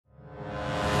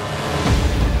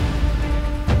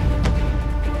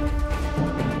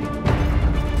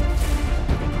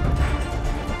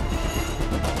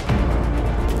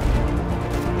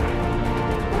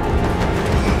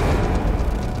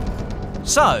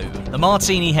So, the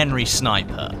Martini Henry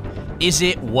Sniper. Is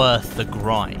it worth the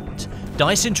grind?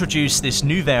 DICE introduced this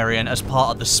new variant as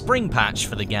part of the spring patch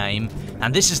for the game,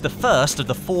 and this is the first of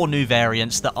the 4 new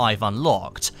variants that I've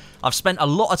unlocked. I've spent a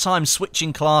lot of time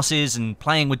switching classes and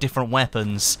playing with different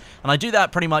weapons, and I do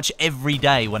that pretty much every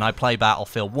day when I play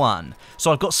Battlefield 1.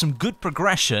 So I've got some good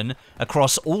progression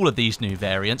across all of these new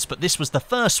variants, but this was the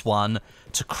first one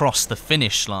to cross the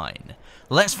finish line.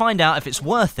 Let's find out if it's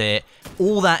worth it,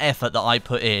 all that effort that I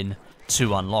put in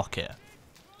to unlock it.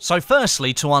 So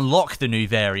firstly, to unlock the new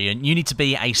variant, you need to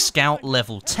be a Scout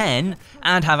level 10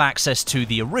 and have access to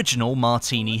the original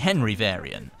Martini Henry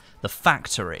variant, the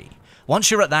Factory. Once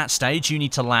you're at that stage, you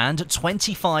need to land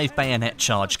 25 bayonet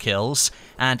charge kills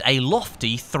and a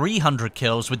lofty 300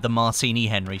 kills with the Martini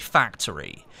Henry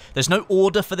Factory. There's no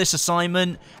order for this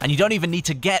assignment, and you don't even need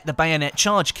to get the bayonet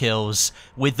charge kills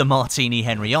with the Martini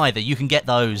Henry either. You can get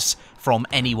those from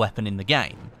any weapon in the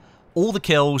game. All the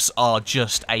kills are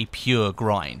just a pure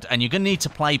grind, and you're going to need to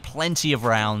play plenty of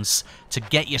rounds to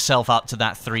get yourself up to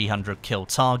that 300 kill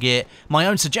target. My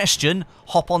own suggestion,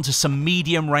 hop onto some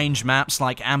medium range maps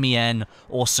like Amiens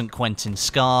or St. Quentin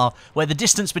Scar, where the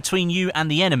distance between you and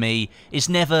the enemy is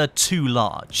never too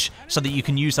large, so that you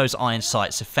can use those iron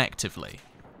sights effectively.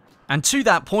 And to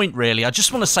that point really, I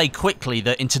just want to say quickly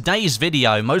that in today's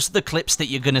video, most of the clips that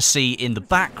you're going to see in the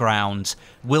background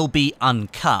will be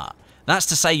uncut. That's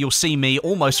to say you'll see me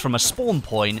almost from a spawn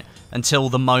point until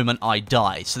the moment I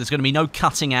die. So there's going to be no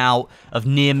cutting out of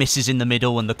near misses in the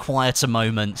middle and the quieter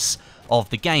moments of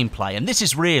the gameplay. And this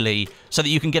is really so that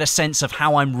you can get a sense of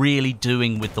how I'm really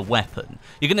doing with the weapon.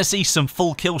 You're going to see some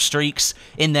full kill streaks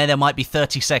in there. There might be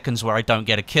 30 seconds where I don't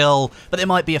get a kill, but there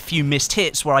might be a few missed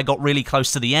hits where I got really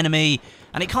close to the enemy.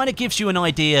 And it kind of gives you an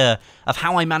idea of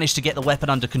how I managed to get the weapon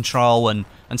under control and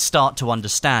start to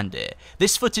understand it.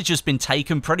 This footage has been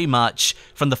taken pretty much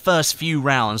from the first few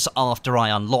rounds after I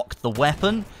unlocked the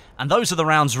weapon. And those are the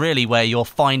rounds really where you're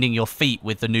finding your feet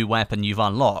with the new weapon you've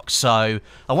unlocked. So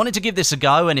I wanted to give this a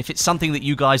go, and if it's something that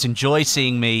you guys enjoy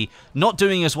seeing me not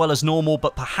doing as well as normal,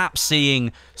 but perhaps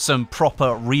seeing some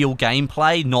proper real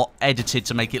gameplay, not edited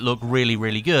to make it look really,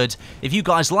 really good, if you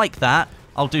guys like that,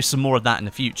 I'll do some more of that in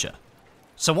the future.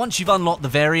 So once you've unlocked the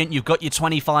variant, you've got your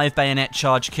 25 bayonet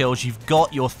charge kills, you've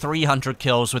got your 300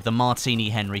 kills with the Martini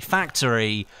Henry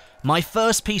Factory, my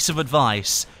first piece of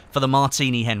advice for the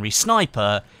Martini Henry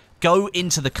Sniper: go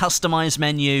into the customize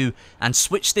menu and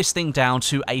switch this thing down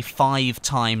to a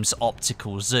 5x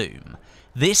optical zoom.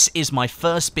 This is my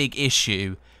first big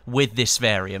issue with this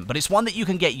variant, but it's one that you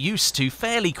can get used to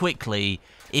fairly quickly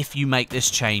if you make this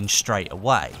change straight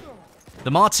away.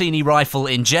 The Martini rifle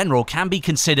in general can be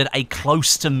considered a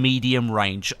close to medium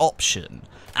range option.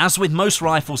 As with most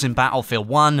rifles in Battlefield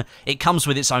 1, it comes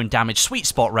with its own damage sweet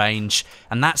spot range,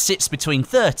 and that sits between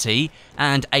 30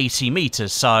 and 80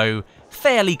 meters, so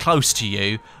fairly close to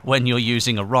you when you're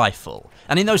using a rifle.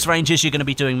 And in those ranges you're going to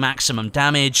be doing maximum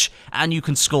damage, and you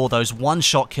can score those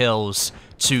one-shot kills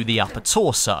to the upper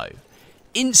torso.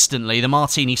 Instantly, the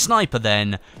Martini Sniper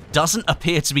then doesn't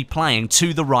appear to be playing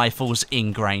to the rifle's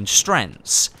in-grain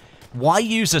strengths. Why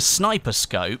use a sniper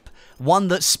scope, one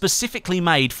that's specifically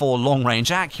made for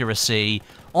long-range accuracy,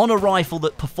 on a rifle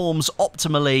that performs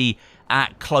optimally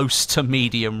at close to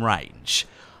medium range?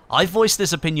 I've voiced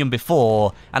this opinion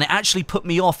before, and it actually put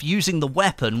me off using the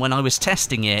weapon when I was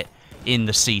testing it in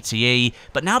the CTE,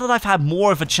 but now that I've had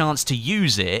more of a chance to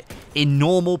use it in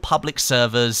normal public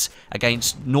servers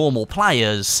against normal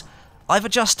players, I've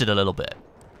adjusted a little bit.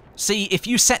 See, if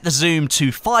you set the zoom to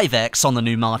 5x on the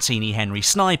new Martini Henry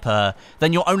Sniper,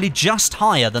 then you're only just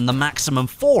higher than the maximum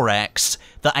 4x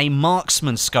that a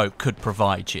marksman scope could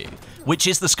provide you, which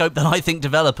is the scope that I think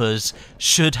developers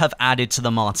should have added to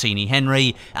the Martini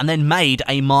Henry and then made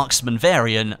a marksman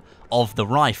variant of the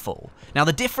rifle. Now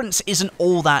the difference isn't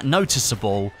all that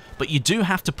noticeable, but you do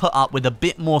have to put up with a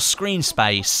bit more screen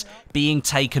space being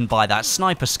taken by that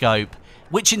sniper scope,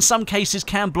 which in some cases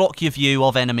can block your view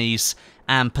of enemies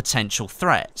and potential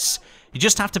threats. You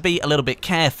just have to be a little bit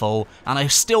careful, and I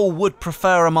still would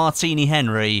prefer a Martini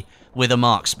Henry with a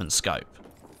marksman scope.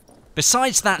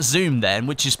 Besides that zoom then,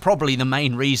 which is probably the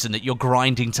main reason that you're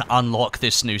grinding to unlock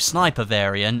this new sniper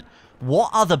variant,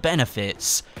 what other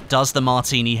benefits does the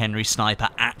Martini Henry Sniper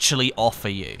actually offer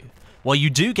you? Well, you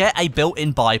do get a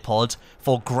built-in bipod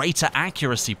for greater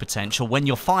accuracy potential when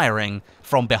you're firing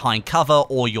from behind cover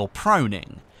or you're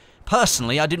proning.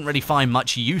 Personally, I didn't really find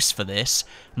much use for this,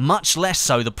 much less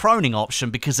so the proning option,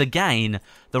 because again,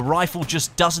 the rifle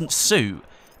just doesn't suit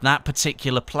that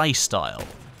particular playstyle.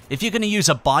 If you're going to use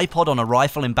a bipod on a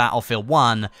rifle in Battlefield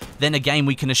 1, then again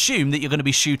we can assume that you're going to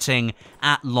be shooting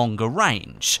at longer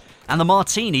range. And the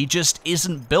Martini just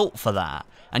isn't built for that.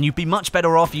 And you'd be much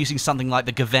better off using something like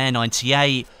the Gewehr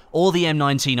 98 or the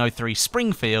M1903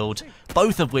 Springfield,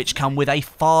 both of which come with a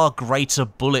far greater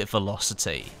bullet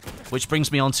velocity. Which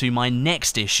brings me on to my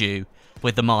next issue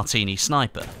with the Martini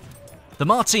Sniper. The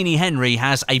Martini Henry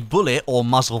has a bullet or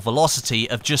muzzle velocity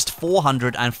of just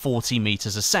 440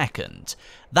 meters a second.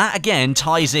 That again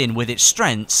ties in with its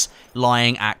strengths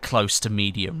lying at close to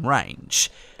medium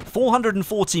range.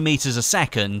 440 meters a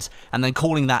second and then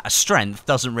calling that a strength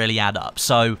doesn't really add up.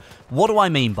 So what do I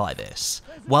mean by this?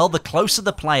 Well, the closer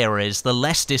the player is, the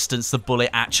less distance the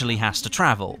bullet actually has to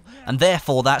travel, and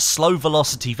therefore that slow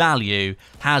velocity value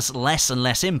has less and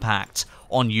less impact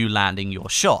on you landing your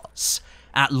shots.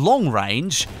 At long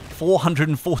range,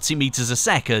 440 meters a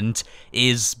second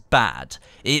is bad.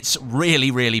 It's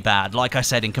really, really bad, like I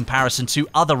said, in comparison to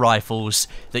other rifles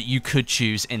that you could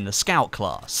choose in the Scout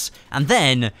class. And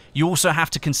then, you also have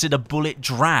to consider bullet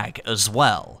drag as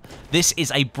well. This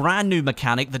is a brand new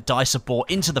mechanic that DICE have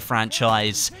brought into the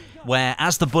franchise, where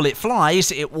as the bullet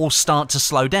flies, it will start to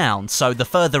slow down, so the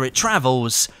further it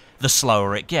travels, the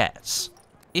slower it gets.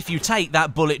 If you take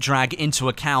that bullet drag into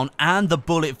account and the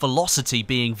bullet velocity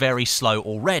being very slow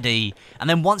already, and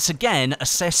then once again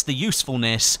assess the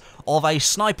usefulness of a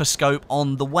sniper scope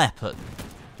on the weapon,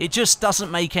 it just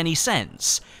doesn't make any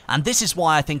sense. And this is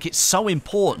why I think it's so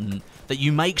important that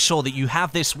you make sure that you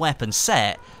have this weapon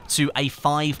set to a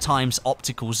 5x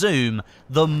optical zoom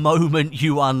the moment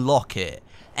you unlock it.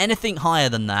 Anything higher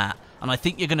than that, and I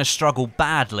think you're going to struggle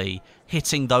badly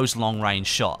hitting those long-range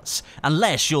shots,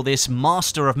 unless you're this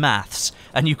master of maths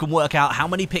and you can work out how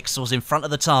many pixels in front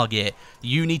of the target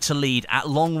you need to lead at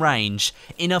long range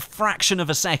in a fraction of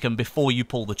a second before you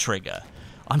pull the trigger.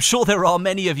 I'm sure there are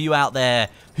many of you out there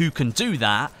who can do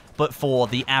that, but for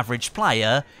the average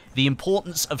player, the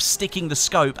importance of sticking the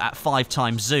scope at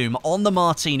 5x zoom on the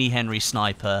Martini Henry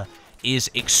Sniper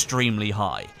is extremely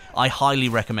high. I highly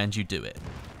recommend you do it.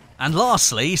 And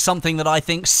lastly, something that I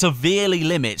think severely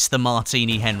limits the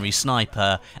Martini Henry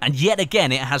Sniper, and yet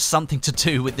again it has something to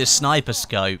do with this sniper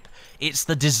scope, it's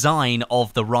the design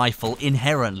of the rifle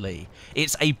inherently.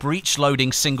 It's a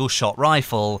breech-loading single-shot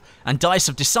rifle, and DICE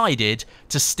have decided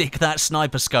to stick that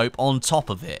sniper scope on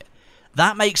top of it.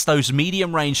 That makes those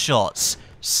medium-range shots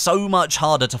so much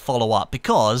harder to follow up,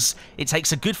 because it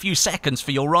takes a good few seconds for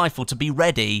your rifle to be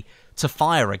ready to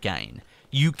fire again.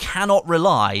 You cannot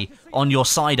rely on your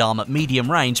sidearm at medium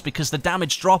range because the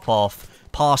damage drop-off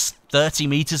past 30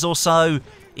 meters or so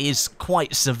is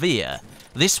quite severe.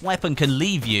 This weapon can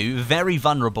leave you very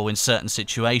vulnerable in certain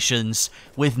situations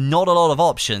with not a lot of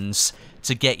options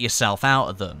to get yourself out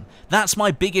of them. That's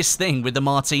my biggest thing with the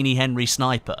Martini Henry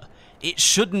Sniper. It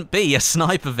shouldn't be a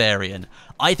sniper variant.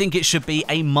 I think it should be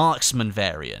a marksman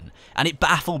variant. And it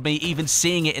baffled me even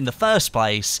seeing it in the first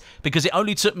place, because it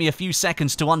only took me a few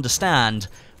seconds to understand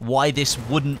why this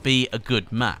wouldn't be a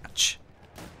good match.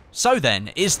 So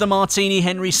then, is the Martini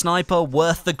Henry Sniper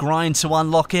worth the grind to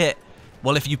unlock it?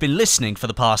 Well, if you've been listening for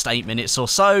the past 8 minutes or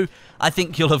so, I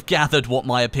think you'll have gathered what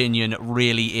my opinion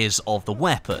really is of the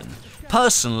weapon.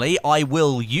 Personally, I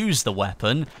will use the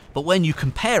weapon, but when you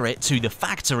compare it to the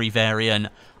factory variant,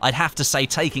 I'd have to say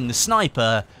taking the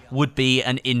sniper would be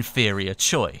an inferior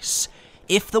choice.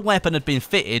 If the weapon had been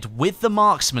fitted with the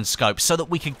marksman scope so that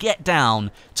we could get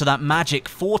down to that magic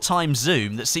 4x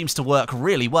zoom that seems to work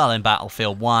really well in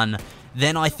Battlefield 1,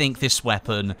 then I think this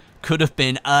weapon could have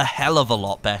been a hell of a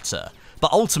lot better.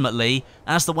 But ultimately,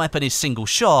 as the weapon is single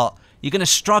shot, you're going to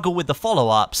struggle with the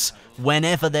follow-ups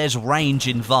whenever there's range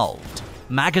involved.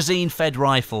 Magazine-fed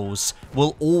rifles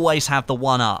will always have the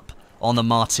one-up on the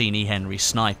Martini Henry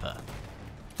Sniper.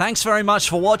 Thanks very much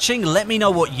for watching. Let me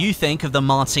know what you think of the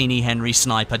Martini Henry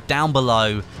Sniper down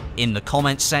below in the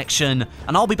comments section,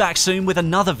 and I'll be back soon with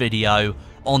another video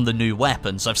on the new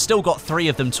weapons. I've still got 3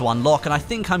 of them to unlock, and I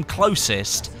think I'm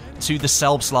closest to the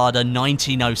Selbstlader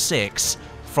 1906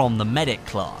 from the medic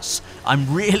class.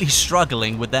 I'm really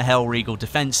struggling with the Hellriegel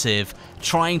defensive,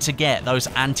 trying to get those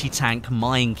anti-tank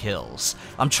mine kills.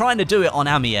 I'm trying to do it on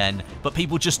Amiens, but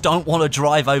people just don't want to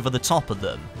drive over the top of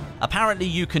them. Apparently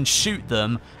you can shoot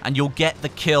them and you'll get the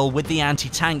kill with the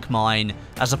anti-tank mine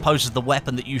as opposed to the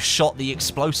weapon that you shot the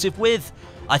explosive with.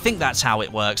 I think that's how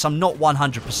it works. I'm not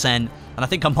 100%, and I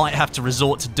think I might have to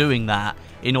resort to doing that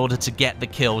in order to get the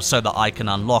kill so that I can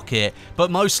unlock it. But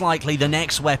most likely the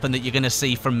next weapon that you're going to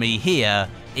see from me here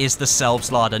is the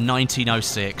Selbstlader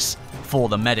 1906 for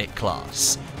the medic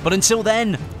class. But until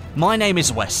then, my name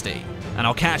is Westie, and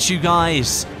I'll catch you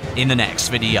guys in the next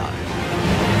video.